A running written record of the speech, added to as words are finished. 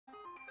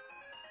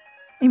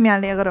Y me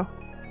alegro.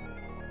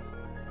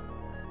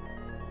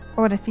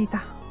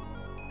 Pobrecita.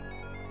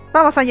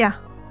 ¡Vamos allá!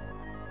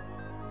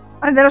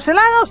 ¡Al de los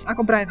helados! A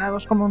comprar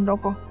helados como un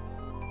loco.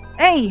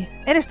 ¡Ey!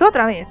 ¿Eres tú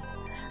otra vez?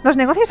 Los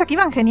negocios aquí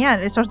van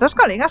genial. Esos dos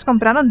colegas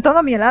compraron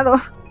todo mi helado.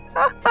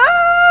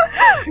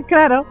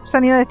 Claro,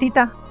 sonido de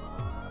cita.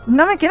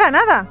 No me queda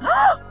nada.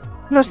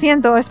 Lo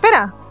siento,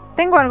 espera.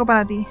 Tengo algo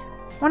para ti.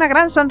 Una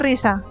gran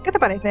sonrisa. ¿Qué te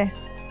parece?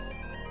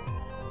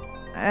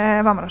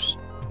 Vámonos.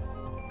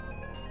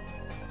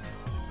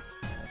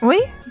 Uy.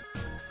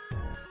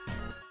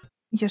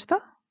 ¿Y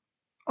esto?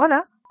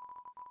 Hola.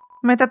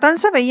 Metatón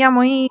se veía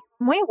muy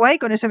guay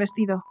con ese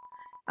vestido.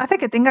 Hace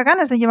que tenga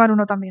ganas de llevar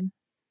uno también.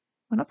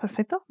 Bueno,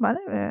 perfecto, vale.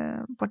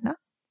 Pues nada,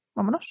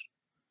 vámonos.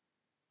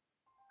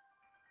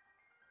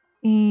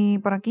 ¿Y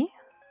por aquí?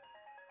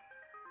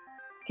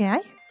 ¿Qué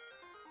hay?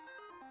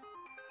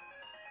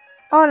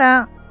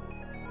 Hola.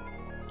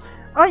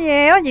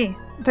 Oye,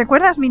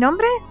 ¿recuerdas mi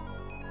nombre?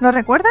 ¿Lo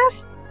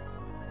recuerdas?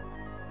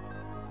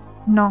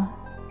 No.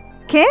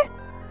 ¿Qué?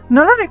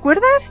 ¿No lo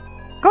recuerdas?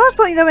 ¿Cómo has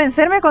podido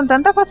vencerme con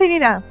tanta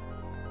facilidad?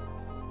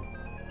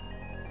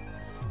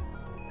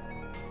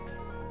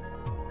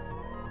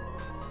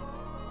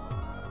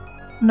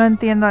 No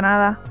entiendo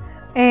nada.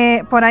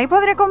 ¿Por ahí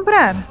podré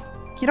comprar?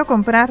 Quiero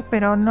comprar,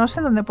 pero no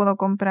sé dónde puedo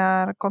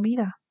comprar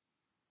comida.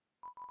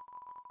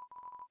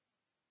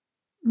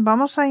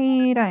 Vamos a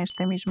ir a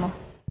este mismo.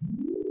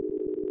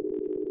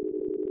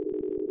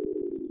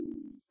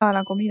 A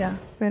la comida,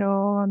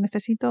 pero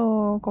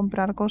necesito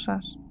comprar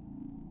cosas.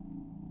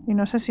 Y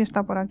no sé si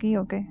está por aquí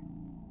o qué.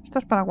 Esto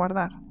es para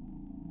guardar.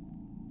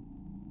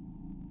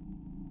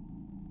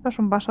 Esto es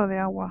un vaso de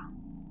agua.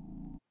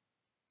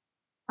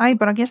 Ay,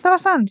 ¿por aquí estaba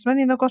SANS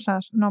vendiendo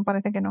cosas? No,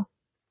 parece que no.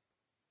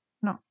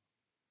 No.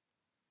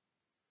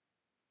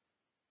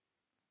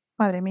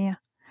 Madre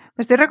mía.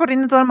 Me estoy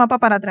recorriendo todo el mapa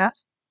para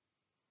atrás.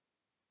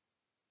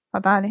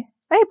 Fatal, ¿eh?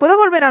 ¡Ey! ¿Puedo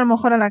volver a lo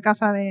mejor a la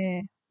casa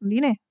de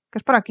Dine? Que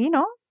es por aquí,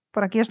 ¿no?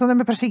 Por aquí es donde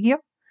me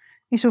persiguió.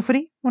 Y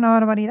sufrí una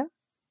barbaridad.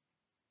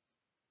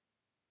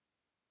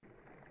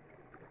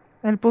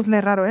 El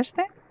puzzle raro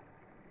este.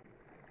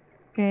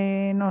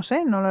 Que no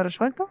sé, no lo he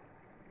resuelto.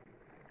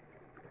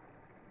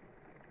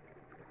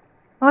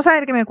 Vamos a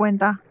ver qué me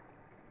cuenta.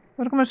 A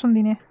ver cómo es un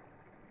Dine.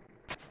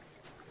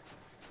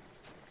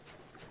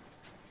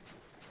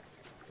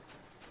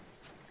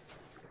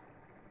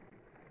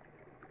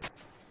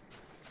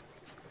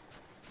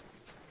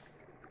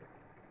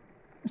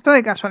 Esto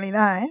de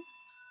casualidad, ¿eh?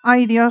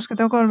 Ay, Dios, que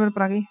tengo que volver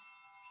por aquí.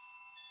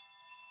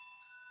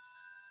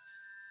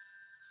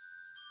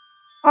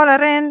 Hola,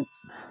 Ren.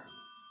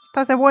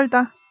 ¿Estás de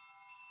vuelta?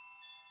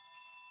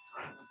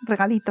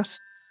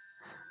 Regalitos.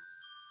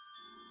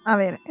 A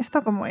ver,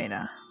 ¿esto cómo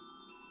era?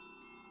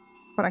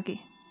 Por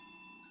aquí.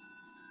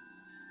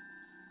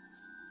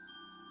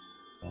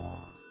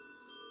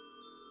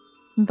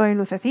 Doy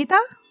lucecita.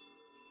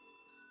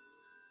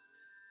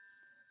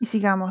 Y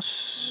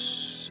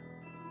sigamos.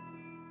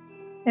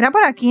 Era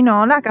por aquí,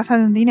 ¿no? La casa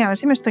de Undine. A ver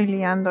si me estoy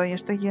liando y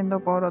estoy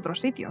yendo por otro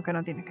sitio, que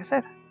no tiene que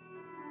ser.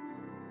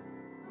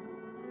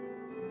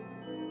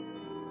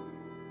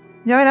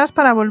 Ya verás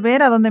para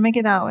volver a donde me he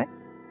quedado, ¿eh?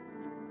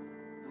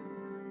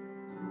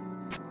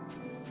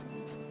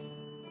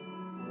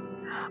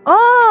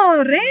 ¡Oh,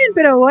 Ren!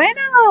 ¡Pero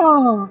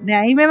bueno! De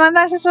ahí me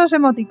mandas esos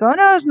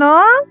emoticonos,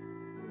 ¿no?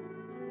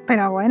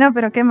 Pero bueno,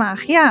 pero qué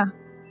magia.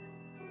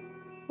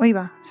 Uy,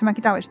 va, se me ha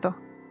quitado esto.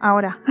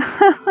 Ahora.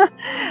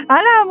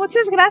 ¡Hala!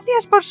 Muchas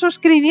gracias por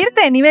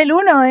suscribirte. Nivel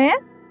 1, ¿eh?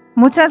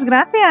 Muchas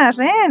gracias,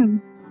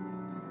 Ren.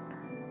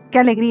 Qué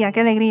alegría,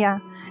 qué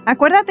alegría.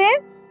 Acuérdate,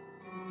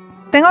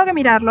 tengo que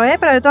mirarlo,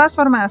 pero de todas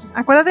formas,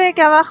 acuérdate de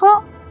que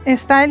abajo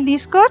está el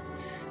Discord.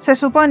 Se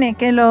supone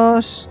que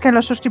los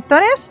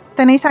suscriptores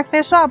tenéis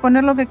acceso a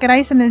poner lo que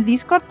queráis en el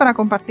Discord para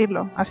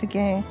compartirlo. Así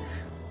que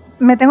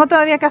me tengo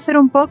todavía que hacer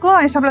un poco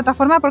a esa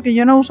plataforma porque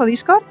yo no uso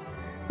Discord,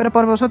 pero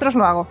por vosotros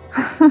lo hago.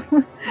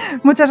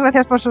 Muchas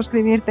gracias por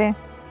suscribirte.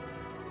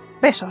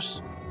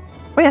 Besos.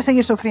 Voy a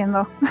seguir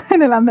sufriendo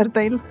en el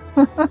Undertale.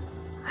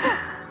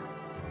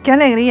 ¡Qué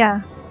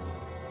alegría!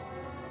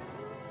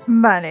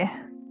 Vale.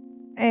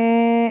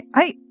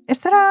 ¡Ay!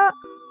 Esto era...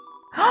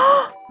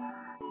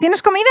 ¡Oh!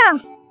 ¿Tienes comida?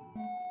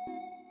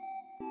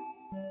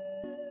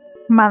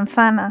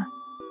 Manzana.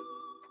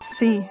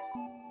 Sí.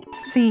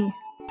 Sí.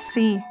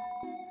 Sí.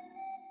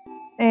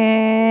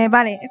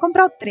 Vale, he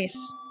comprado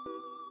 3.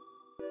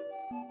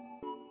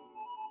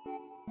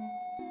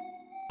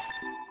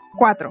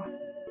 4.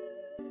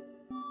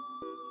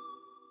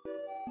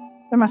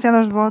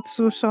 Demasiados bots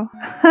uso.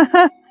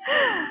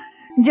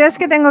 Yo es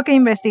que tengo que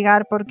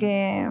investigar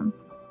porque...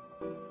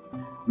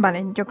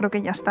 Vale, yo creo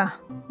que ya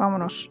está.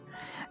 Vámonos.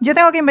 Yo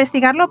tengo que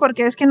investigarlo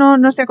porque es que no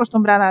estoy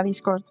acostumbrada a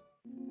Discord.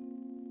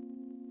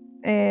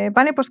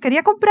 Vale, pues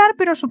quería comprar,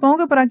 pero supongo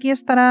que por aquí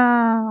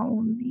estará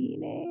un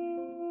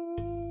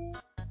dinero.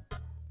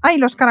 ¡Ay,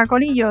 los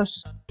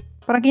caracolillos!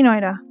 Por aquí no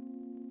era.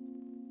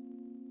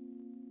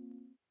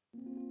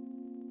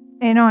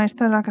 No,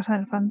 esta es la casa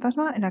del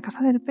fantasma. ¿En la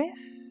casa del pez?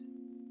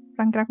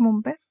 ¿Plan crack como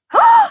un pez?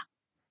 ¡Ah!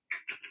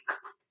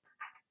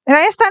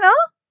 Era esta, ¿no?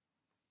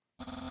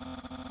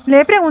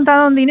 Le he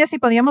preguntado a Undine si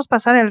podíamos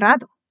pasar el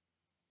rato.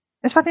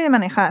 Es fácil de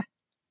manejar.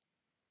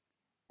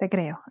 Te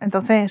creo.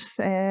 Entonces,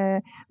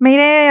 me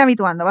iré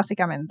habituando,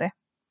 básicamente.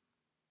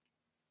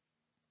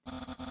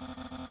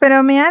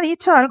 Pero me ha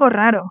dicho algo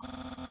raro.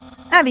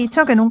 Ha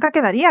dicho que nunca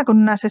quedaría con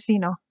un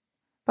asesino.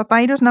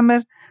 Papyrus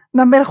number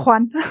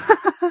Juan.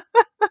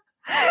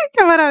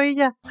 ¡Qué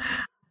maravilla!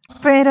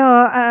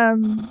 Pero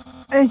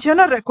yo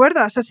no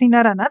recuerdo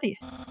asesinar a nadie.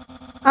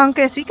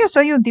 Aunque sí que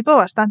soy un tipo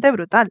bastante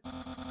brutal.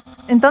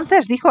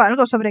 Entonces dijo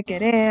algo sobre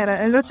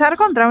querer luchar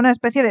contra una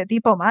especie de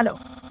tipo malo.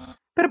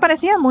 Pero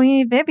parecía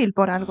muy débil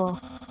por algo.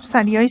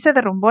 Salió y se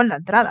derrumbó en la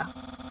entrada.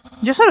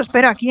 Yo solo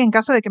espero aquí en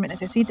caso de que me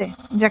necesite,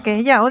 ya que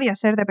ella odia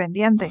ser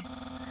dependiente.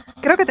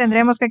 Creo que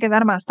tendremos que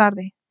quedar más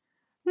tarde.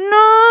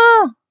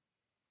 ¡No!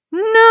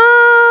 ¡No!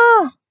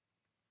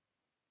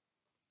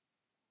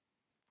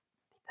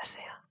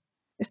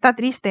 Está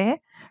triste,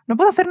 ¿eh? No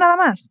puedo hacer nada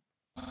más.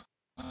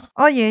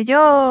 Oye,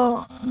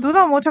 yo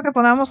dudo mucho que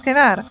podamos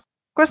quedar.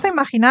 Cuesta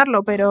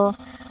imaginarlo, pero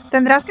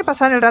tendrás que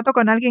pasar el rato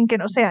con alguien que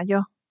no sea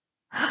yo.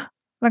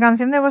 La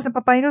canción de voz de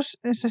Papyrus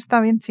está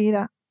bien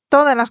chida.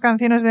 Todas las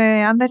canciones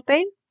de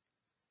Undertale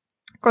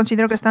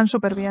considero que están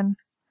súper bien.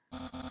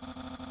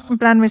 En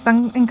plan, me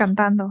están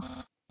encantando.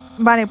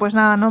 Vale, pues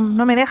nada, no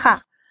me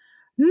deja.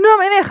 ¡No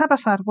me deja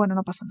pasar! Bueno,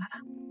 no pasa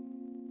nada.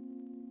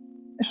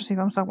 Eso sí,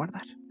 vamos a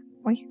guardar.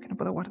 Uy, que no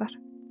puedo guardar.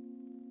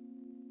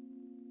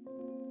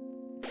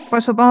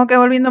 Pues supongo que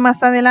volviendo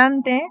más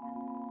adelante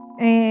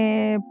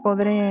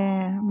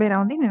podré ver a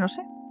Undine, no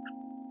sé.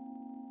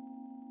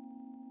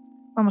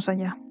 Vamos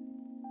allá.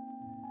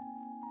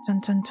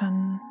 Chan, chan,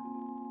 chan.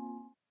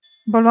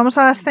 Volvamos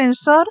al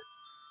ascensor,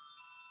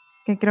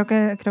 que creo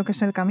que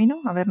es el camino.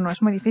 A ver, no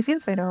es muy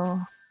difícil, pero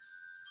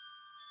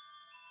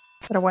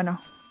bueno.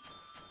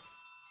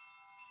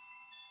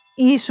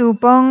 Y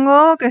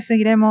supongo que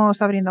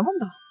seguiremos abriendo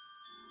mundo.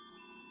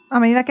 A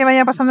medida que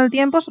vaya pasando el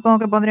tiempo, supongo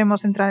que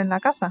podremos entrar en la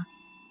casa.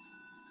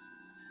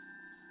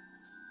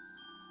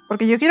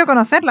 Porque yo quiero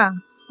conocerla.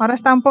 Ahora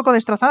está un poco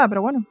destrozada,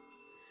 pero bueno.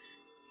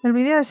 El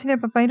vídeo de si de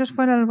Papyrus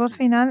fuera el boss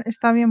final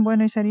está bien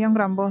bueno y sería un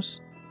gran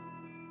boss.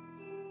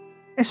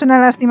 Es una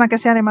lástima que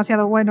sea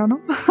demasiado bueno,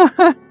 ¿no?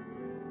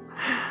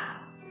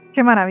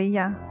 ¡Qué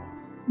maravilla!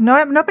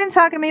 No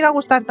pensaba que me iba a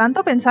gustar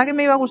tanto, pensaba que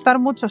me iba a gustar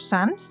mucho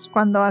SANS.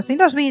 Cuando así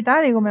los vi y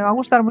tal, digo, me va a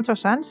gustar mucho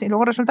SANS. Y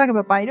luego resulta que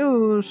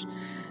Papyrus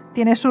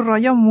tiene su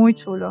rollo muy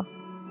chulo.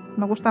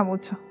 Me gusta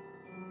mucho.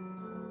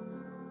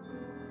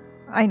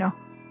 Ay, no,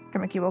 que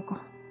me equivoco.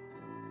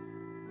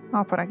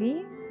 Vamos por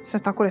aquí. Se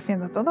está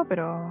oscureciendo todo,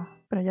 pero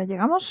ya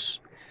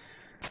llegamos.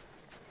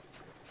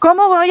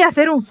 ¿Cómo voy a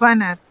hacer un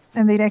fanart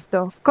en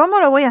directo? ¿Cómo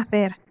lo voy a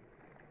hacer?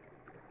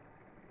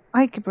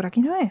 Ay, que por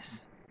aquí no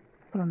es.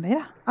 ¿Por dónde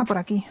era? Ah, por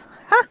aquí.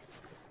 ¡Ah!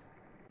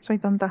 Soy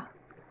tonta.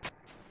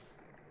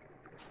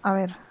 A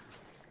ver.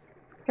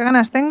 ¿Qué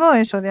ganas tengo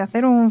eso de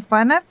hacer un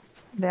fanart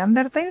de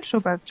Undertale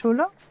súper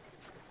chulo?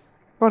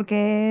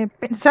 Porque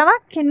pensaba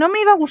que no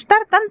me iba a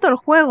gustar tanto el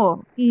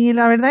juego. Y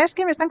la verdad es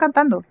que me está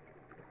encantando.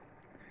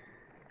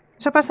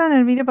 Eso pasa en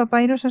el vídeo.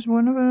 Papyrus es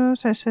bueno, pero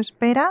se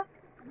espera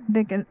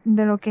de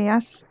lo que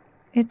has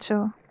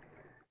hecho.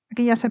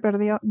 Aquí ya se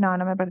perdió. No,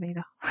 no me he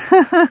perdido.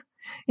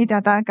 Y te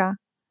ataca.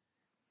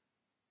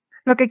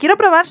 Lo que quiero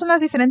probar son las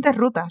diferentes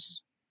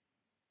rutas.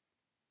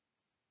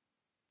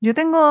 Yo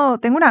tengo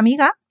una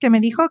amiga que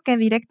me dijo que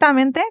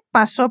directamente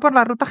pasó por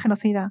la ruta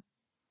genocida.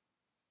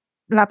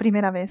 La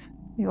primera vez.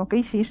 Digo, ¿qué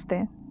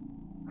hiciste?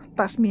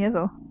 Das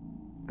miedo.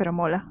 Pero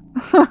mola.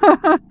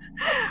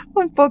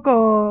 Un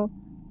poco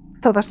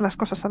todas las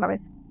cosas a la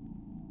vez.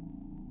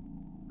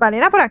 Vale,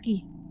 era por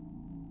aquí.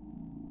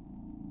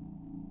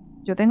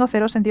 Yo tengo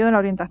cero sentido de la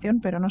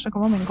orientación, pero no sé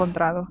cómo me he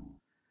encontrado.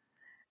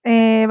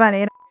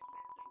 Vale, era...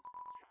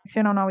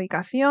 Selecciona una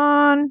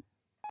ubicación.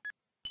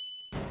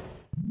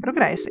 Creo que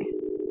era ese.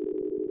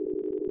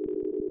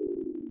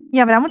 Y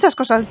habrá muchas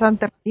cosas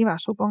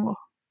alternativas, supongo.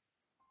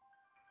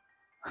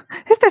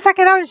 Este se ha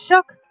quedado en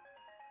shock.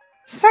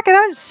 Se ha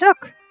quedado en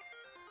shock.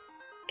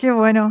 Qué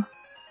bueno.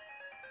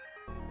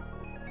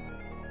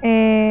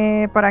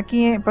 Por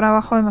aquí, por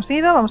abajo hemos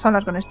ido. Vamos a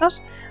hablar con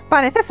estos.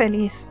 Parece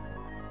feliz.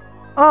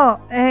 Oh,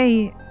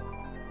 hey.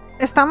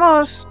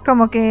 Estamos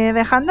como que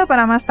dejando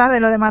para más tarde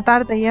lo de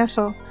matarte y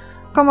eso.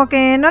 Como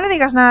que no le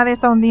digas nada de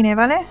esto a Undine,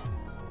 ¿vale?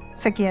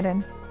 Se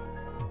quieren.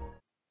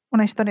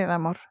 Una historia de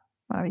amor.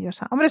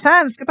 Maravillosa. ¡Hombre,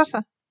 Sans! ¿Qué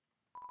pasa?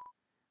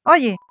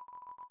 Oye.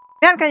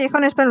 Ve al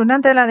callejón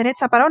espeluznante de la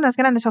derecha para unas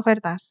grandes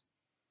ofertas.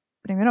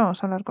 Primero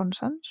vamos a hablar con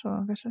Sans,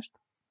 ¿o qué es esto?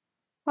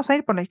 Vamos a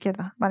ir por la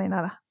izquierda. Vale,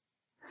 nada.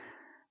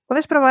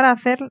 Puedes probar a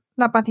hacer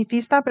la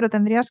pacifista, pero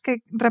tendrías que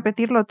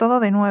repetirlo todo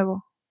de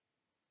nuevo.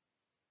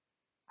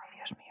 Ay,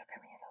 Dios mío, qué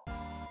miedo.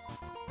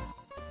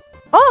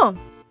 ¡Oh!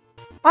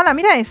 ¡Hola,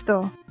 mira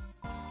esto!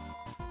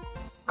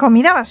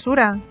 Comida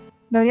basura.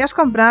 Deberías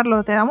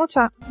comprarlo. Te da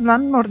mucha... Lo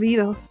han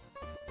mordido.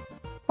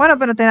 Bueno,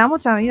 pero te da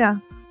mucha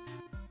vida.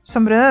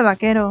 Sombrero de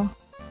vaquero.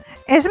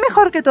 ¿Es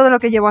mejor que todo lo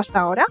que llevo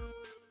hasta ahora?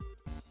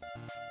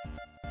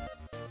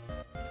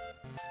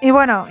 Y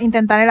bueno,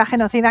 intentaré la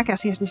genocida, que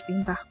así es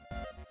distinta.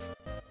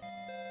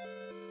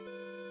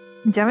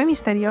 Llave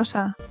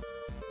misteriosa.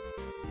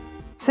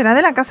 Será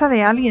de la casa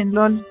de alguien,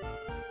 lol.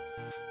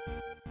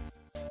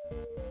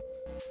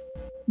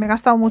 Me he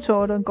gastado mucho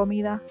oro en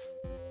comida.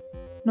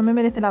 No me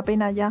merece la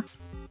pena ya.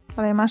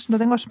 Además, no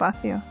tengo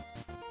espacio.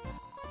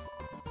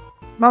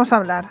 Vamos a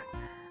hablar.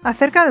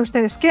 Acerca de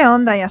ustedes, ¿qué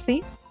onda y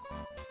así?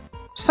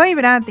 Soy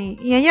Bratty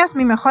y ella es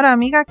mi mejor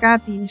amiga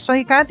Katy.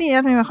 Soy Katy y ella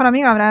es mi mejor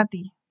amiga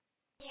Bratty.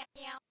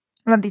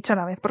 Lo han dicho a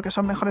la vez porque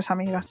son mejores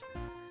amigas.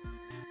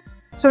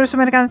 Sobre su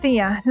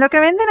mercancía. Lo que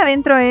venden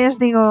adentro es,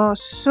 digo,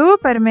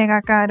 súper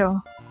mega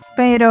caro.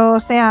 Pero, o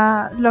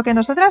sea, lo que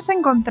nosotras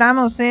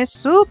encontramos es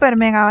súper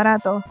mega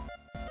barato.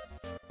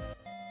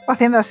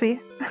 Haciendo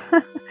así.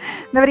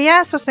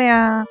 ¿Deberías, o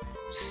sea,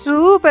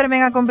 súper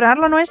mega comprar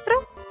lo nuestro?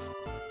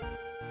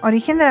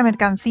 Origen de la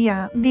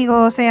mercancía.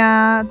 Digo, o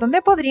sea,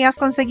 ¿dónde podrías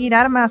conseguir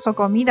armas o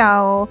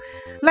comida o...?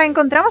 La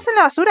encontramos en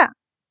la basura.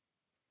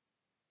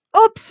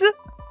 ¡Ups!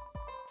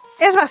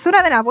 Es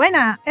basura de la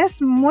buena.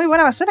 Es muy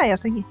buena basura y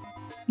así.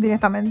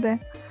 Directamente.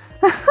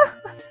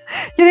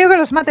 Yo digo que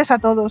los mates a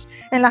todos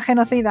en la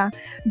genocida.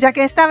 Ya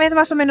que esta vez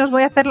más o menos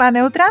voy a hacer la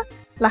neutra,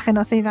 la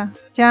genocida.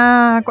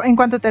 Ya en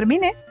cuanto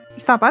termine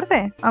esta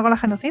parte, hago la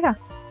genocida.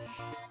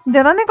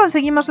 ¿De dónde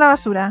conseguimos la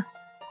basura?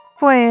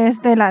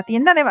 Pues de la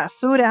tienda de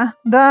basura.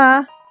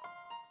 ¡Duh!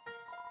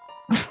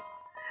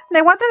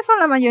 De Waterfall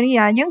la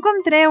mayoría. Yo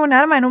encontré un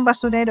arma en un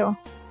basurero.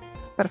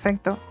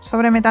 Perfecto.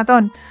 Sobre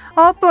Metatón.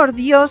 ¡Oh, por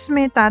Dios,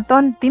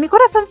 Metatón! ¡Tiene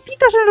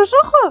corazoncitos en los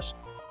ojos!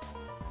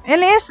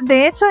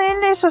 De hecho,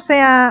 él es, o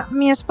sea,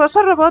 mi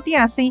esposo robot y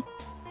así.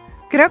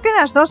 Creo que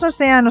las dos, o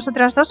sea,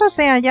 nosotras dos, o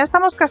sea, ya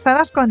estamos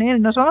casadas con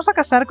él. Nos vamos a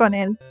casar con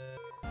él.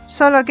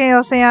 Solo que,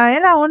 o sea,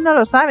 él aún no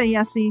lo sabe y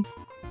así.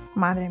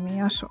 Madre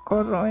mía,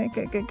 socorro,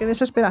 qué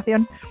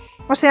desesperación.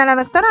 O sea, la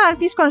doctora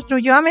Alphys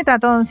construyó a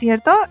Metatón,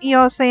 ¿cierto? Y,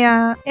 o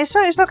sea, eso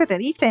es lo que te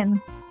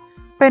dicen.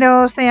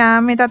 Pero, o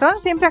sea, Metatón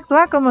siempre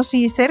actúa como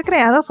si ser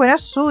creado fuera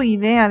su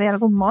idea de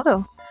algún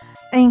modo.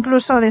 E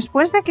incluso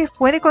después de que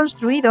fue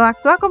deconstruido,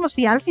 actúa como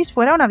si Alphys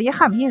fuera una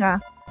vieja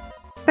amiga.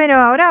 Pero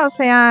ahora, o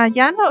sea,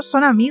 ya no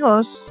son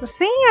amigos.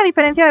 Sí, a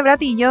diferencia de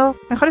Bratty y yo.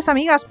 Mejores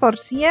amigas por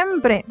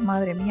siempre.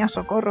 Madre mía,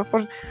 socorro.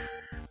 Por...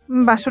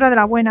 Basura de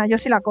la buena, yo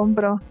sí la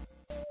compro.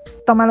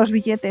 Toma los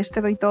billetes,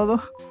 te doy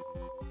todo.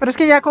 Pero es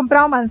que ya he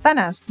comprado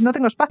manzanas, no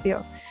tengo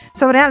espacio.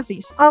 Sobre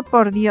Alphys. Oh,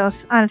 por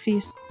Dios,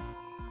 Alphys.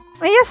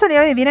 Ella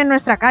solía vivir en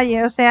nuestra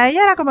calle, o sea,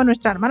 ella era como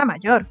nuestra hermana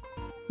mayor.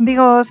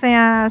 Digo, o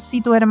sea,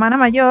 si tu hermana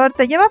mayor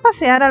te lleva a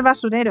pasear al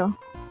basurero.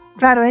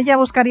 Claro, ella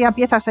buscaría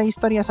piezas e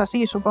historias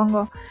así,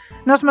 supongo.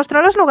 Nos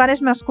mostró los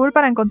lugares más cool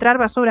para encontrar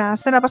basura.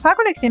 Se la pasaba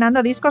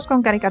coleccionando discos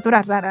con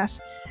caricaturas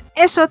raras.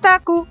 ¡Es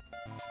otaku!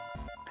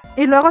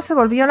 Y luego se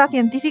volvió la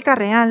científica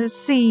real.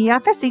 Sí,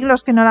 hace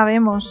siglos que no la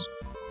vemos.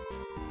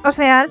 O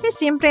sea, Alphys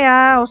siempre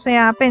ha, o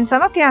sea,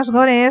 pensado que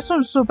Asgore es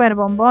un super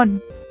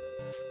bombón.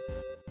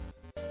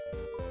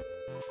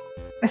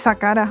 Esa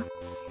cara.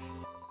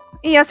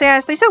 Y, o sea,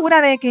 estoy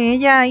segura de que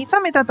ella hizo a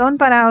Metatón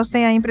para, o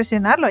sea,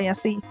 impresionarlo y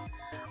así.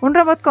 Un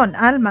robot con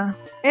alma.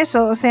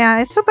 Eso, o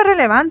sea, es súper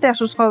relevante a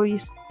sus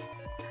hobbies.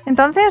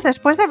 Entonces,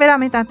 después de ver a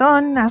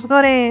Metatón,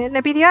 Asgore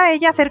le pidió a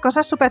ella hacer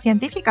cosas súper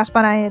científicas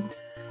para él.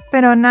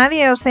 Pero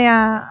nadie, o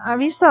sea, ha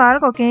visto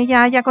algo que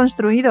ella haya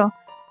construido.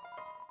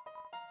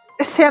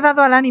 Se ha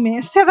dado al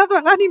anime. ¡Se ha dado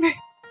al anime!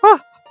 ¡Oh!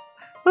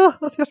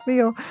 ¡Oh, Dios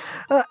mío!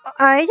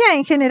 A ella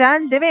en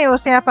general debe, o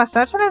sea,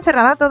 pasársela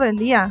encerrada todo el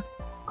día.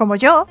 Como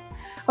yo.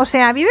 O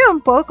sea, vive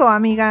un poco,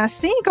 amiga.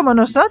 Sí, como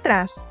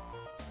nosotras.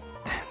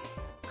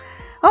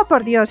 Oh,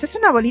 por Dios, es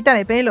una bolita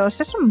de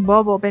pelos. Es un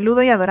bobo,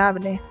 peludo y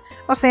adorable.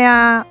 O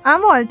sea,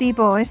 amo al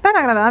tipo. Es tan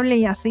agradable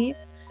y así.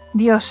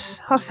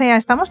 Dios, o sea,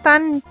 estamos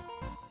tan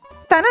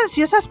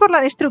ansiosas por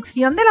la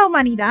destrucción de la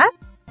humanidad.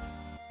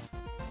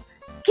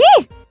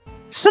 ¿Qué?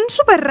 Son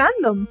súper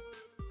random.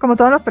 Como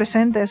todos los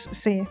presentes,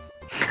 sí.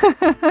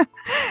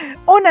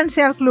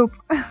 Únanse al club.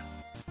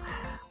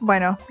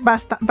 Bueno,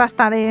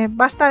 basta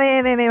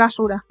de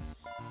basura.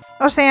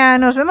 O sea,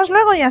 nos vemos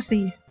luego y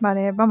así.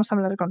 Vale, vamos a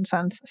hablar con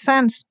SANS.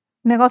 SANS,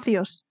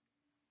 negocios.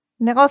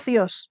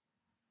 Negocios.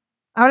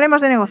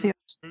 Hablemos de negocios.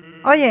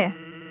 Oye,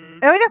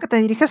 he oído que te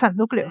diriges al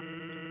núcleo.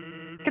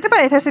 ¿Qué te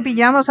parece si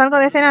pillamos algo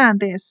de cena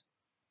antes?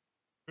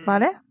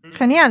 ¿Vale?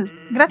 Genial.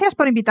 Gracias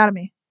por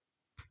invitarme.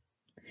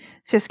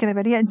 Si es que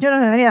yo no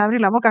debería de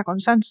abrir la boca con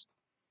SANS.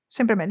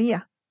 Siempre me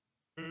lía.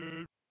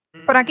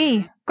 Por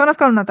aquí.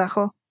 Conozco un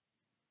atajo.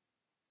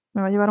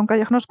 ¿Me va a llevar a un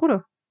callejón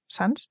oscuro?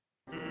 ¿SANS?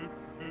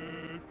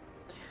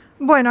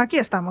 Bueno, aquí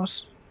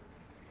estamos.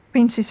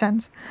 Pinchy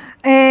SANS.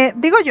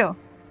 Digo yo.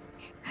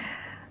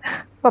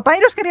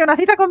 Papyrus quería una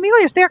cita conmigo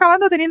y estoy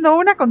acabando teniendo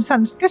una con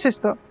SANS. ¿Qué es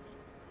esto?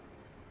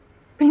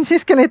 Pinchy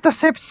esqueleto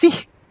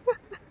sepsi.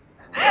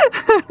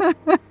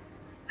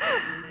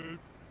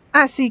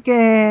 Así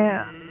que...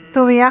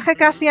 tu viaje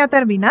casi ha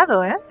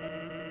terminado, ¿eh?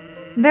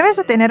 Debes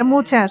de tener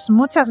muchas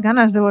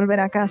ganas de volver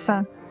a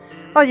casa.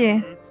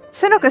 Oye,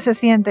 sé lo que se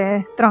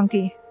siente,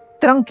 Tronky.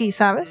 Tronky,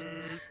 ¿sabes?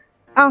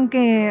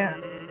 Aunque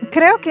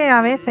creo que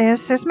a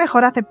veces es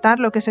mejor aceptar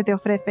lo que se te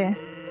ofrece.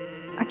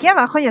 Aquí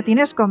abajo ya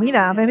tienes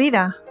comida,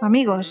 bebida,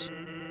 amigos.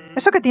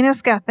 Eso que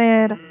tienes que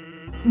hacer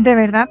 ¿De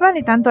verdad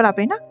vale tanto la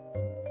pena?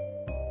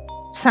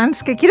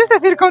 Sans, ¿qué quieres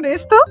decir con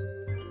esto?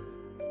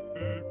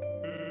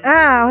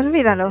 Ah,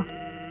 olvídalo.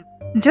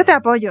 Yo te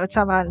apoyo,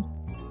 chaval.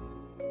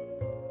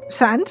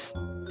 ¿Sans?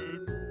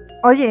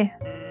 Oye,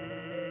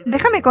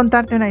 déjame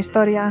contarte una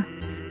historia.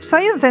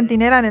 Soy un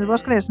centinela en el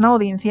bosque de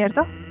Snowdin,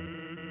 ¿cierto?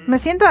 Me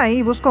siento ahí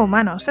y busco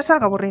humanos. Es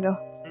algo aburrido.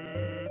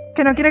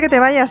 Que no quiere que te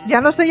vayas.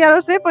 Ya lo sé.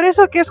 Por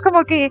eso que es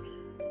como que...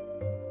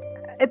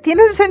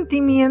 tiene un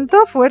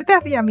sentimiento fuerte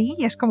hacia mí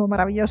y es como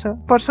maravilloso.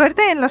 Por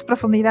suerte, en las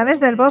profundidades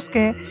del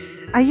bosque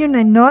hay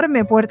una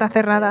enorme puerta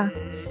cerrada.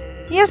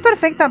 Y es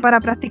perfecta para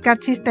practicar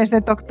chistes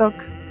de toc-toc.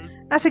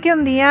 Así que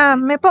un día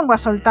me pongo a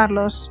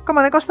soltarlos,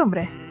 como de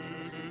costumbre.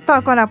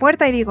 Toco a la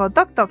puerta y digo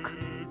toc-toc.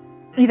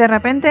 Y de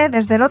repente,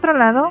 desde el otro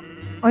lado,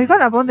 oigo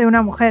la voz de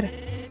una mujer.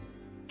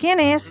 ¿Quién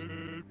es?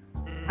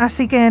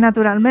 Así que,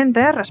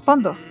 naturalmente,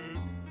 respondo.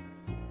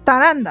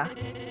 Talanda.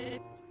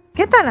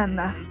 ¿Qué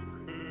Talanda?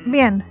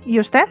 Bien, ¿y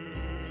usted?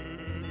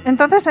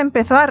 Entonces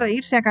empezó a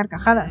reírse a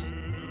carcajadas,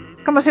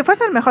 como si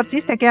fuese el mejor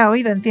chiste que ha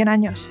oído en 100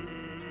 años.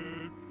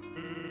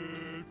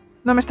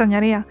 No me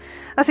extrañaría.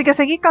 Así que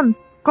seguí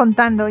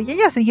contando y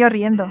ella siguió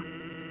riendo.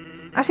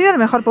 Ha sido el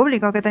mejor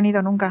público que he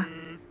tenido nunca.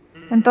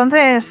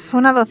 Entonces,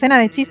 una docena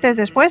de chistes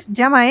después,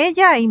 llama a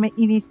ella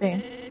y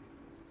dice...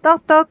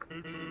 Toc, toc.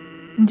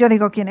 Yo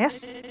digo, ¿quién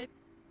es?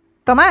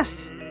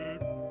 Tomás.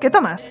 ¿Qué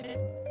tomas?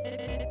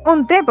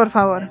 Un té, por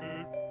favor.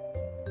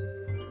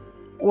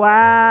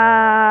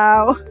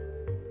 ¡Guau!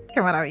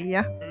 ¡Qué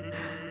maravilla!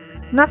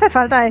 No hace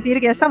falta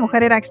decir que esta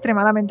mujer era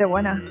extremadamente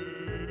buena.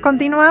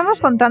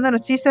 Continuamos contando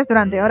los chistes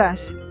durante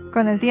horas.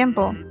 Con el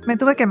tiempo, me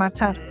tuve que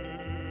marchar.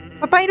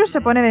 Papyrus se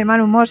pone de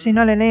mal humor si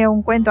no le leo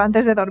un cuento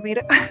antes de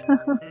dormir.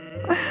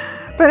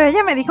 Pero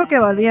ella me dijo que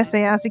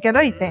volviese, así que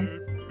lo hice.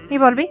 Y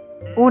volví,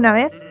 una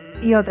vez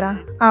y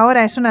otra.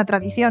 Ahora es una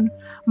tradición.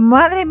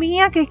 ¡Madre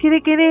mía! ¿Qué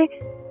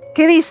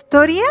de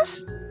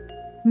historias?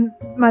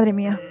 Madre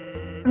mía.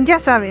 Ya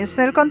sabes,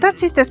 el contar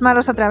chistes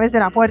malos a través de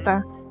la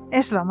puerta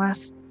es lo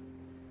más.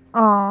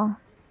 Oh.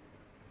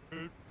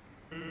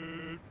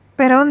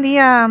 Pero un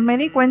día me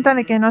di cuenta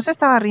de que no se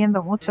estaba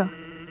riendo mucho.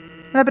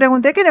 Le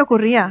pregunté qué le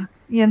ocurría,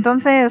 y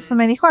entonces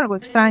me dijo algo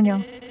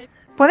extraño.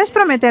 ¿Puedes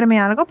prometerme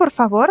algo, por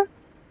favor?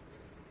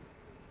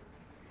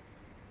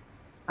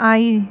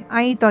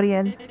 Ahí,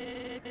 Toriel.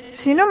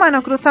 Si un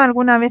humano cruza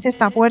alguna vez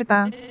esta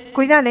puerta,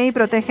 cuídale y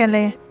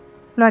protégele.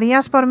 ¿Lo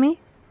harías por mí?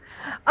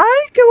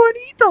 ¡Ay, qué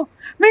bonito!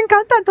 Me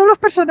encantan todos los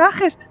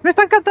personajes. Me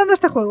está encantando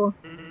este juego.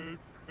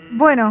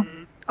 Bueno,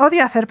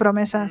 odio hacer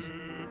promesas.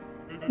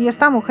 Y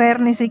esta mujer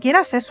ni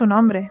siquiera sé su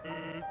nombre.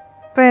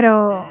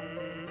 Pero...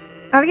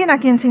 alguien a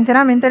quien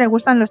sinceramente le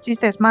gustan los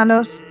chistes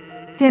malos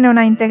tiene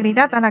una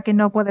integridad a la que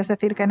no puedes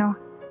decir que no.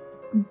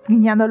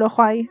 Guiñando el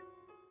ojo ahí.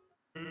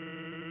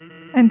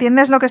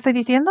 ¿Entiendes lo que estoy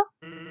diciendo?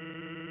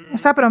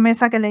 Esa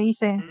promesa que le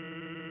hice.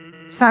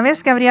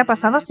 ¿Sabes qué habría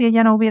pasado si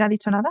ella no hubiera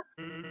dicho nada?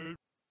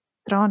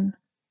 Tron.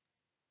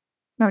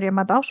 Me habrían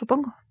matado,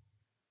 supongo.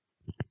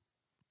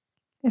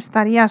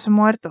 Estarías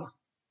muerto.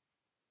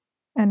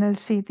 En el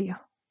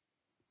sitio.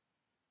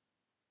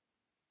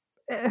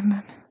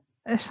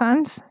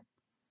 ¿Sans?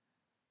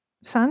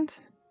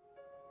 ¿Sans?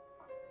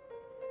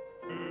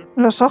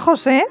 Los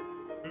ojos, ¿eh?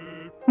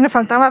 Me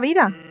faltaba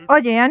vida.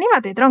 Oye,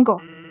 anímate,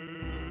 tronco.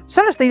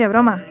 Solo estoy de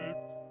broma.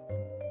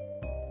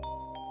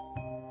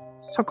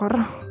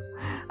 Socorro.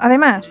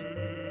 Además,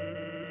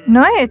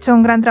 ¿no he hecho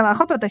un gran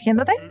trabajo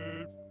protegiéndote?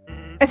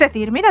 Es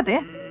decir,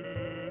 mírate.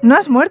 No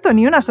has muerto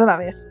ni una sola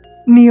vez.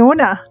 Ni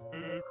una.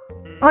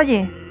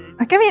 Oye,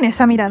 ¿a qué viene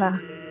esa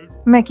mirada?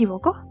 ¿Me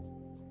equivoco?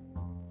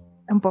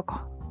 Un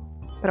poco.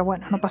 Pero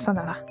bueno, no pasa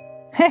nada.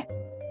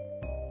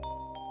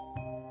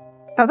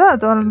 Estaba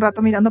todo el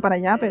rato mirando para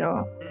allá,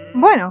 pero...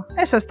 bueno,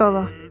 eso es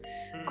todo.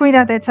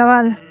 Cuídate,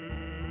 chaval.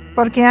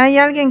 Porque hay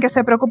alguien que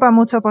se preocupa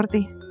mucho por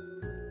ti.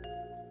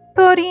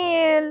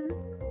 Toriel.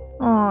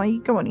 Ay,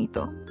 qué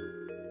bonito.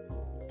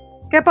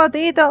 ¡Qué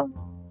potito!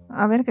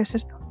 A ver, ¿qué es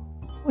esto?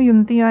 Uy,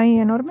 un tío ahí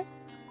enorme.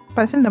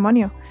 Parece un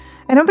demonio.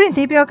 En un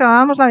principio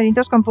acababan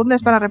laberintos con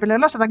puzzles para repeler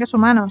los ataques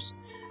humanos.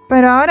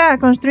 Pero ahora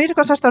construir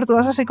cosas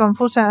tortuosas y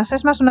confusas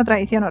es más una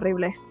tradición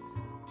horrible.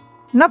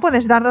 No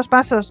puedes dar 2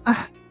 pasos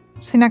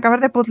sin acabar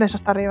de puzzles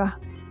hasta arriba.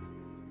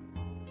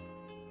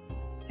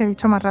 Qué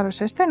bicho más raro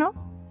es este, ¿no?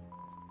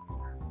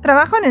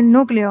 Trabajo en el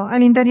núcleo.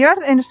 El interior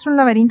es un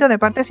laberinto de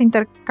partes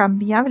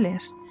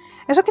intercambiables.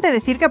 Eso quiere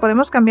decir que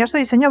podemos cambiar su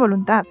diseño a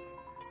voluntad.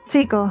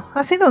 Chico,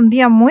 ha sido un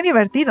día muy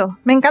divertido.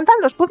 Me encantan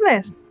los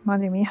puzzles.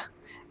 Madre mía.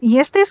 Y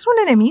este es un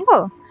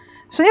enemigo.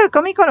 Soy el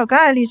cómico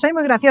local y soy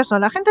muy gracioso.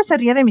 La gente se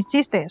ríe de mis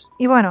chistes.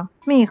 Y bueno,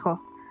 mi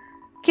hijo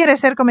quiere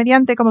ser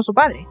comediante como su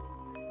padre.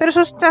 Pero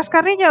sus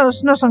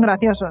chascarrillos no son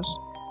graciosos.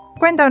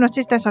 Cuenta unos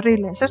chistes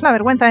horribles. Es la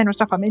vergüenza de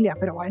nuestra familia.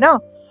 Pero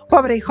bueno,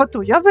 pobre hijo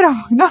tuyo, pero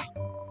bueno.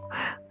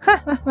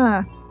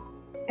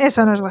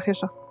 Eso no es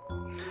gracioso.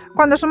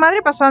 Cuando su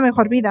madre pasó a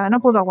mejor vida, no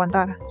pudo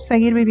aguantar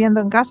seguir viviendo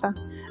en casa.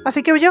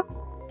 Así que huyó.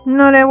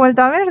 No le he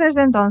vuelto a ver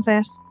desde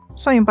entonces.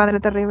 Soy un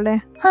padre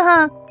terrible.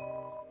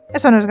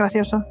 Eso no es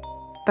gracioso.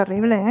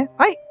 Terrible, ¿eh?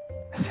 ¡Ay!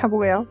 Se ha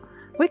bugueado.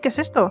 Uy, ¿qué es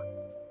esto?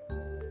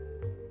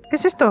 ¿Qué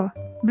es esto?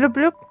 Blup,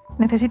 blup.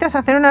 Necesitas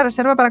hacer una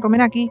reserva para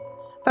comer aquí.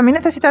 También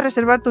necesitas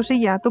reservar tu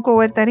silla, tu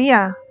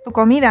cubertería, tu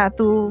comida,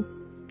 tu...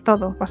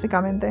 todo,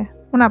 básicamente.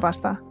 Una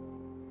pasta.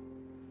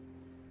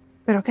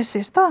 ¿Pero qué es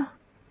esto?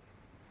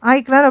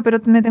 Ay, claro, pero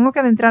me tengo que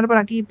adentrar por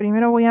aquí.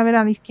 Primero voy a ver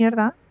a la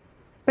izquierda.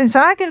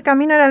 Pensaba que el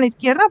camino era a la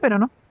izquierda, pero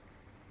no.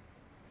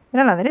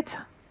 Era a la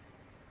derecha.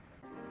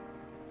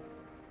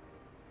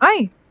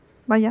 ¡Ay!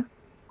 Vaya.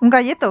 Un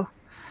galleto.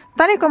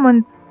 Tal y como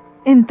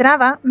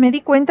entraba, me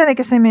di cuenta de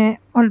que se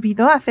me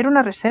olvidó hacer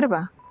una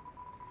reserva.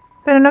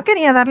 Pero no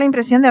quería dar la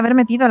impresión de haber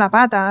metido la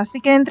pata, así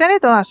que entré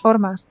de todas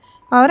formas.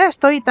 Ahora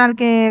estoy tal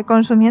que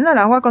consumiendo el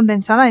agua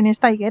condensada en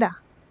esta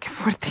higuera. ¡Qué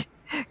fuerte!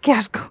 ¡Qué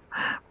asco!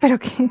 ¿Pero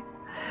qué?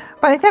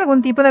 Parece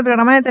algún tipo de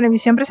programa de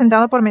televisión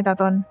presentado por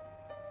Metatón.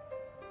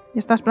 ¿Y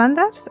estas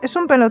plantas? Es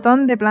un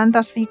pelotón de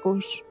plantas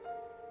ficus.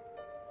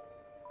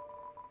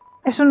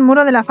 Es un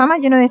muro de la fama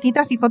lleno de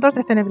citas y fotos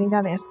de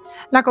celebridades.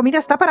 La comida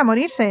está para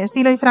morirse,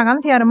 estilo y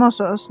fragancia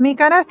hermosos. Mi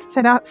cara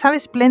sabe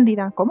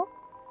espléndida. ¿Cómo?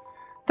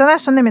 Todas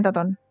son de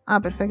Metatón. Ah,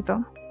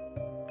 perfecto.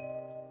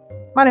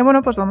 Vale,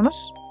 bueno, pues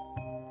vámonos.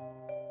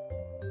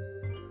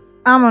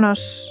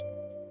 ¡Vámonos!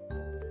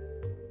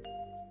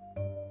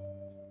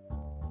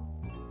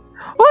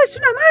 ¡Oh, es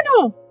una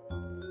mano!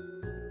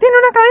 ¡Tiene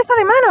una cabeza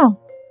de mano!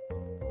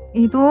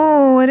 Y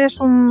tú eres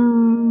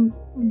un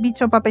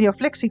bicho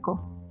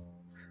paperiofléxico.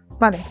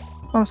 Vale,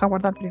 vamos a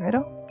guardar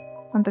primero.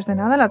 Antes de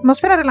nada, la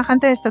atmósfera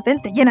relajante de este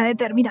hotel te llena de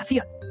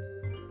determinación.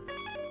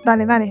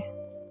 Dale, dale.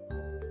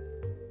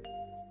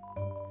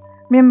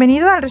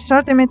 Bienvenido al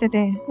Resort MTT,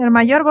 el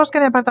mayor bosque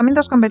de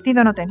apartamentos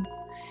convertido en hotel.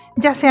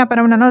 Ya sea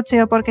para una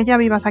noche o porque ya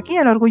vivas aquí,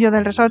 el orgullo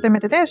del Resort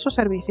MTT es su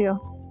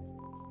servicio.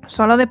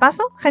 ¿Solo de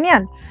paso?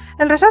 Genial.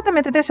 El Resort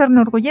MTT se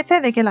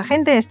enorgullece de que la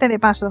gente esté de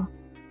paso.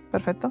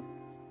 Perfecto.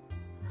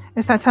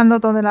 ¿Está echando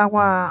todo el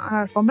agua a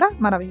la alfombra?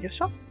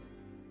 Maravilloso.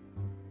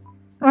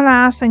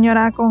 Hola,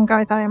 señora con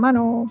cabeza de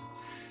mano.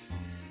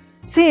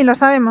 Sí, lo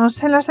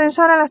sabemos. El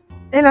ascensor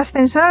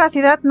a la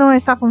ciudad no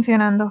está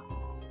funcionando.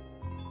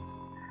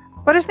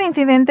 Por este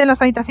incidente, las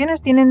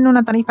habitaciones tienen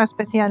una tarifa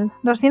especial.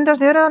 200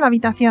 de oro la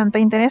habitación. ¿Te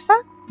interesa?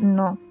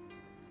 No.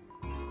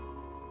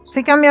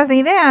 Si cambias de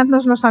idea,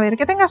 haznoslo saber.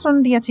 Que tengas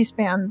un día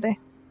chispeante.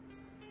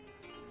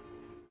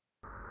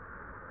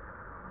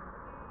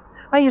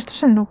 Ay, ¿esto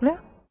es el núcleo?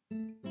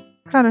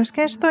 Claro, es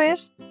que esto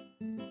es...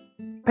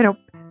 Pero...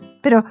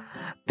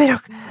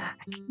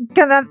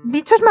 Cada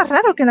bicho es más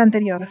raro que el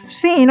anterior.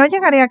 Sí, no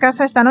llegaré a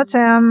casa esta noche.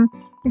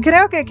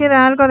 Creo que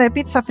queda algo de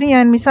pizza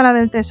fría en mi sala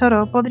del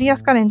tesoro.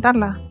 Podrías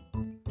calentarla.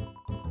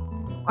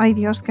 Ay,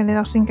 Dios, que le he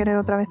dado sin querer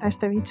otra vez a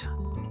este bicho.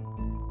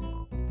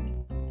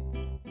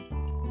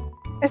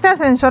 Este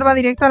ascensor va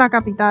directo a la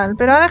capital,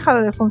 pero ha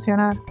dejado de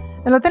funcionar.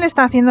 El hotel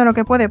está haciendo lo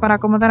que puede para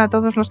acomodar a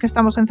todos los que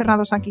estamos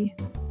encerrados aquí.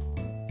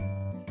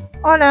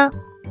 Hola.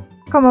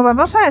 Como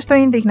babosa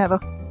estoy indignado.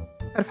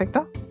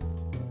 Perfecto.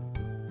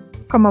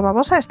 Como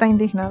babosa está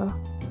indignado.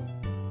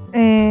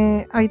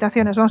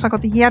 Habitaciones. Vamos a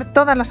cotillear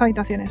todas las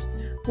habitaciones.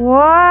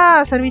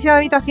 ¡Wow! Servicio de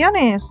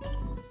habitaciones.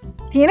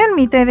 ¿Tienen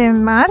mi té de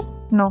mar?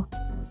 No.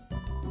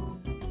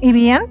 ¿Y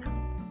bien?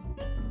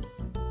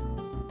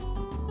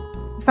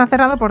 Está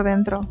cerrado por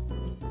dentro.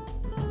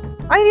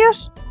 ¡Ay,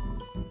 Dios!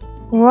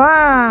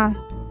 ¡Wow!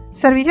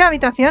 Servicio de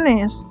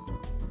habitaciones.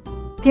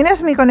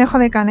 ¿Tienes mi conejo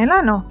de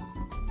canela? No.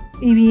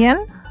 ¿Y bien?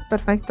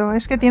 Perfecto.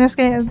 Es que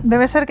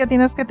debe ser que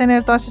tienes que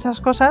tener todas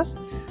esas cosas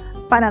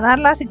para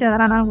darlas y te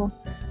darán algo.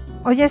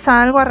 Oyes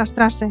a algo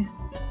arrastrarse.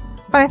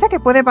 Parece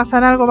que puede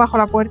pasar algo bajo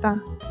la puerta.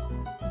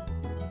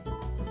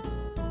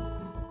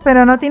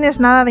 Pero no tienes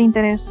nada de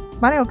interés.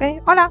 Vale, ok.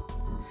 Hola.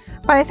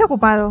 Parece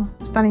ocupado.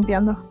 Está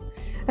limpiando.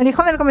 El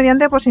hijo del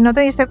comediante, por si no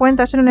te diste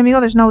cuenta, es un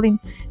enemigo de Snowden.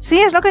 Sí,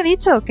 es lo que he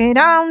dicho, que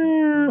era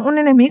un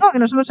enemigo, que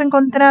nos hemos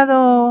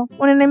encontrado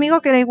un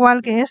enemigo que era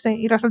igual que ese,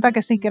 y resulta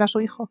que sí, que era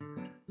su hijo.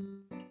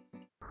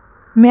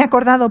 Me he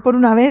acordado por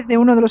una vez de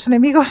uno de los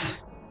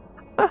enemigos.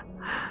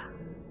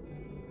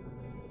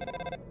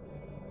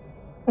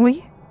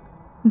 Uy,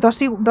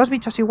 dos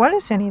bichos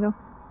iguales se han ido.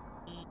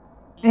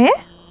 ¿Eh?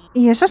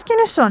 ¿Y esos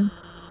quiénes son?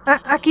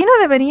 Aquí no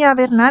debería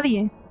haber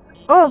nadie.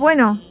 Oh,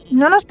 bueno,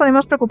 no nos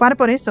podemos preocupar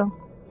por eso.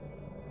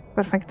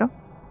 Perfecto.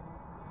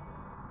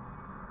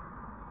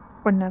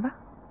 Pues nada.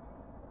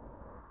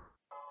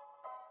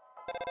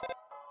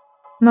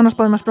 No nos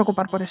podemos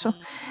preocupar por eso.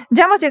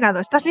 Ya hemos llegado.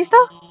 ¿Estás listo?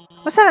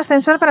 Usa el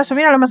ascensor para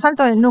subir a lo más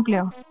alto del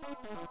núcleo.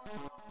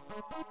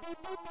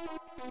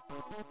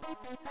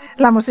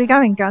 La música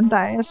me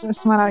encanta,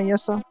 es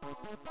maravilloso.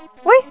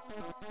 ¡Uy!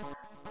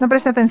 No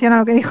presté atención a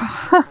lo que dijo.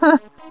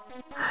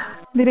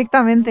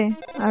 Directamente.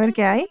 A ver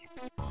qué hay.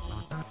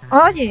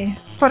 Oye,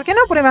 ¿por qué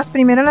no pruebas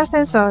primero el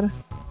ascensor?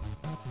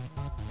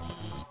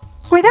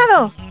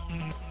 ¡Cuidado!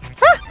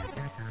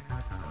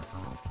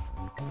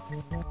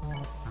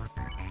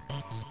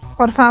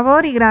 Por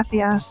favor y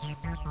gracias.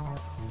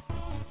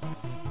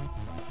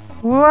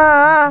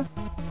 ¡Uah!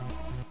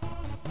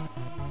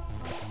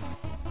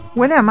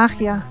 Huele a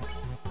magia.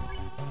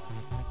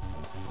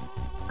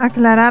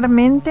 Aclarar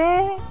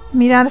mente,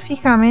 mirar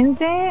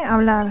fijamente,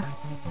 hablar.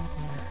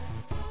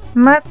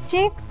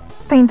 Magic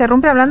Te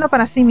interrumpe hablando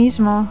para sí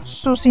mismo.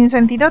 Su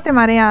sinsentido te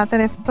marea.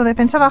 Tu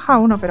defensa baja a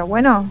 1, pero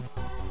bueno.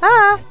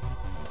 ¡Ah!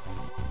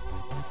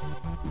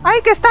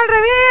 ¡Ay, que está al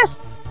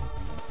revés!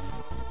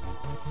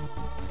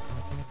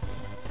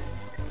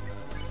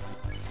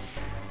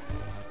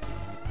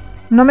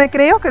 No me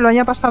creo que lo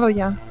haya pasado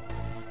ya.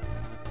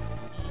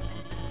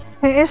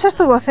 Eso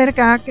estuvo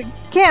cerca.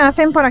 ¿Qué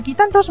hacen por aquí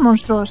tantos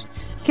monstruos?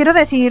 Quiero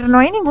decir, no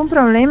hay ningún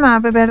problema,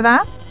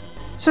 ¿verdad?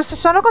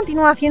 Solo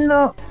continúa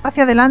haciendo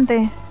hacia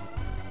adelante.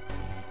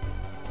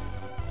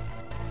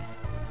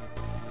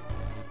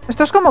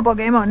 Esto es como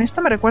Pokémon.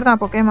 Esto me recuerda a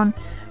Pokémon.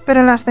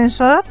 Pero el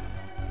ascensor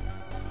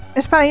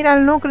es para ir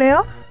al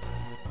núcleo.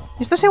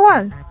 ¿Esto es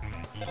igual?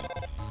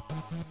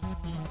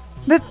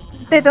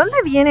 ¿De dónde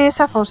viene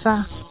esa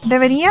fosa?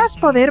 Deberías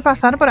poder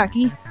pasar por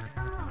aquí.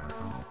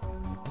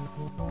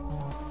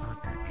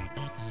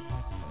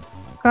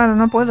 Claro,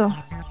 no puedo.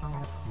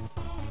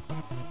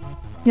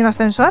 ¿Y el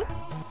ascensor?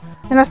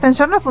 El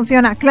ascensor no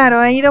funciona.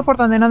 Claro, he ido por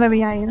donde no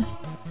debía ir.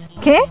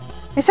 ¿Qué?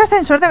 Ese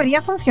ascensor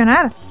debería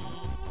funcionar.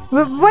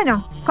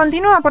 Bueno,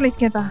 continúa por la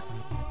izquierda.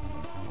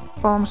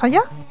 Vamos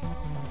allá.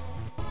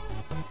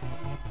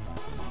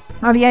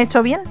 ¿Había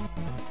hecho bien?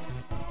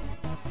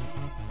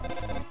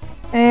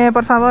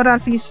 Por favor,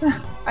 Alphys,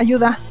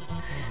 ayuda.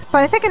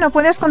 Parece que no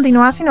puedes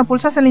continuar si no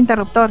pulsas el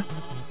interruptor.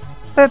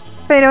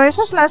 Pero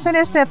esos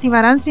láseres se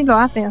activarán si lo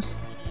haces.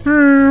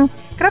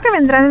 Creo que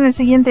vendrán en el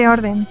siguiente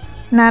orden.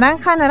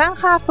 Naranja,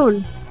 naranja,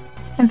 azul.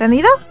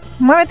 ¿Entendido?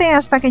 Muévete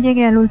hasta que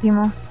llegue el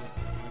último.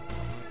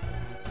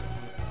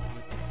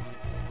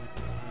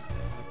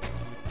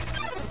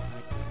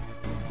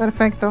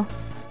 Perfecto.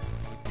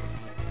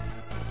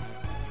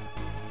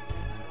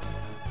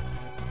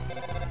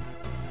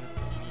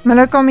 Me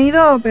lo he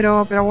comido,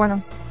 pero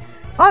bueno.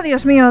 Oh,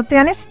 Dios mío, ¿te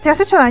has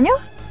hecho daño?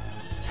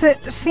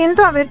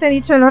 Siento haberte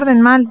dicho el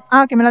orden mal.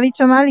 Ah, que me lo ha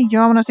dicho mal y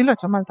yo aún así lo he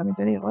hecho mal, también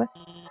te digo, ¿eh?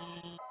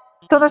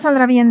 Todo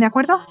saldrá bien, ¿de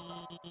acuerdo?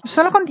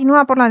 Solo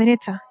continúa por la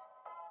derecha.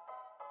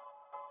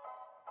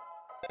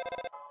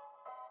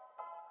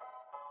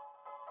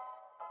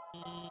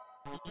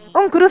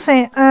 Un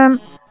cruce.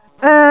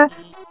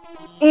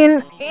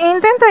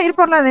 Intenta ir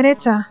por la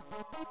derecha.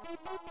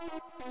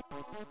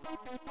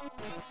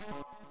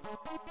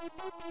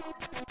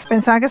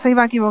 Pensaba que se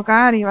iba a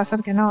equivocar y va a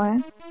ser que no,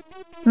 ¿eh?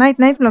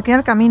 Night bloquea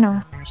el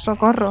camino.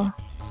 Socorro.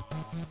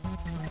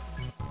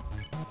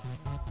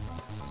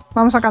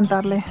 Vamos a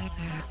cantarle.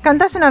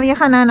 Canta es una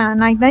vieja nana.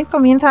 Night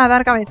comienza a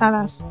dar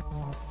cabezadas.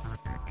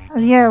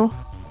 Adiós.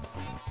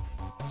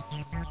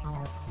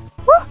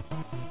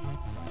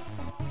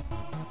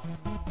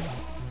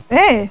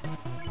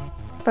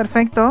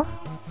 Perfecto.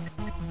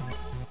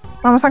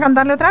 Vamos a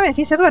cantarle otra vez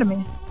y se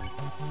duerme.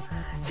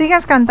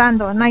 Sigues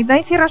cantando. Night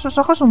cierra sus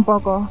ojos un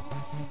poco.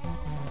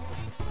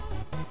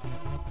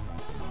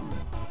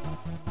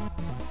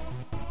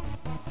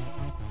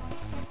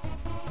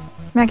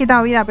 Me ha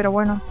quitado vida, pero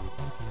bueno.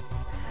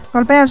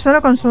 Golpea el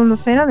suelo con su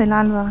lucero del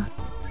alba.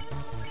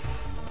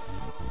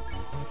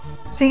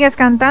 Sigues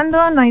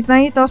cantando.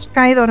 Night os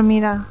cae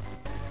dormida.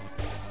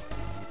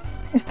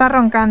 Está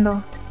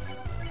roncando.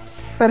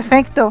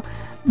 Perfecto.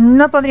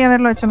 No podría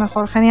haberlo hecho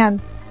mejor. Genial.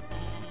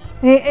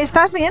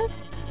 ¿Estás bien?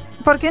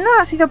 ¿Por qué no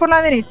has ido por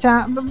la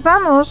derecha?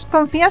 Vamos,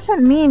 confías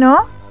en mí,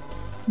 ¿no?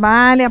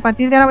 Vale, a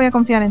partir de ahora voy a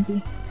confiar en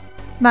ti.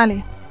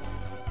 Dale.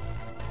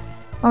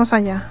 Vamos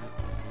allá.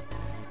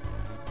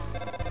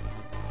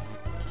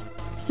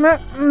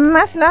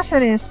 Más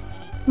láseres.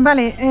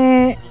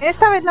 Vale,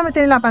 esta vez no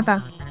meteré la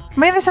pata.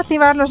 Voy a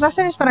desactivar los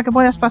láseres para que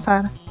puedas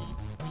pasar.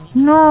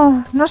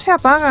 No, no se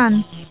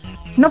apagan.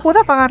 No puedo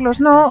apagarlos,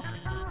 no.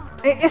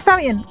 Está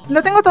bien,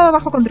 lo tengo todo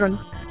bajo control.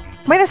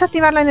 Voy a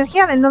desactivar la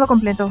energía del nodo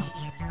completo.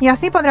 Y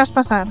así podrás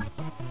pasar.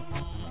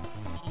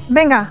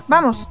 Venga,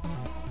 vamos.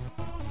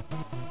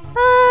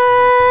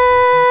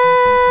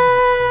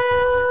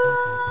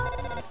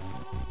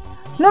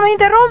 ¡No me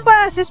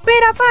interrumpas!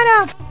 ¡Espera,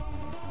 para!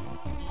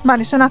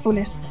 Vale, son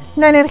azules.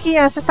 La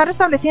energía se está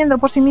restableciendo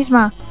por sí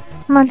misma.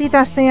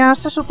 Maldita sea,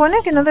 se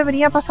supone que no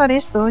debería pasar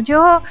esto.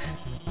 Yo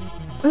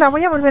la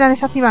voy a volver a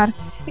desactivar.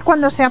 Y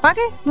cuando se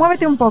apague,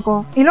 muévete un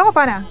poco. Y luego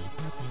para.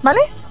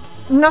 ¿Vale?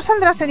 No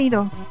saldrás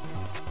herido.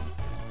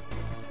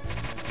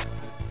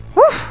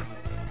 ¡Uf!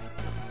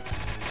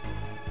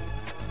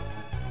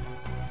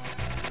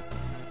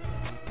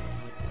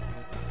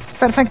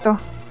 Perfecto.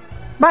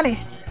 Vale.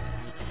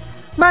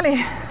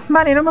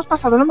 Vale, lo hemos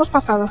pasado, lo hemos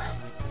pasado.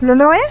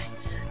 ¿Lo es?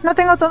 No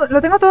tengo todo,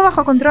 lo tengo todo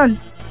bajo control.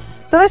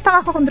 Todo está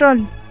bajo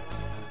control.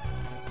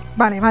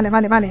 Vale.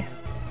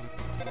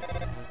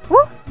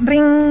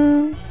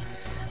 Ring.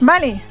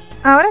 Vale,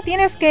 ahora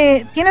tienes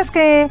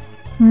que...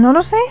 No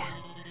lo sé.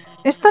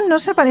 Esto no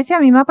se parece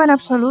a mi mapa en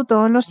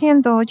absoluto. Lo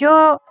siento,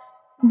 yo...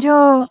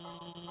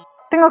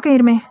 Tengo que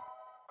irme.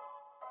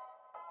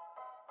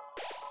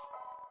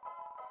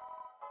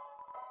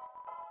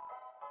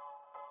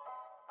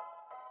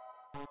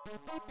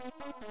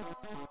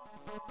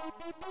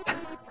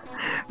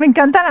 Me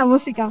encanta la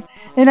música.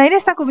 El aire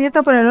está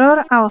cubierto por el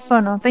olor a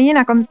ozono. Te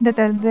llena de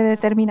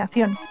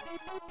determinación.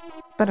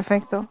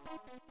 Perfecto.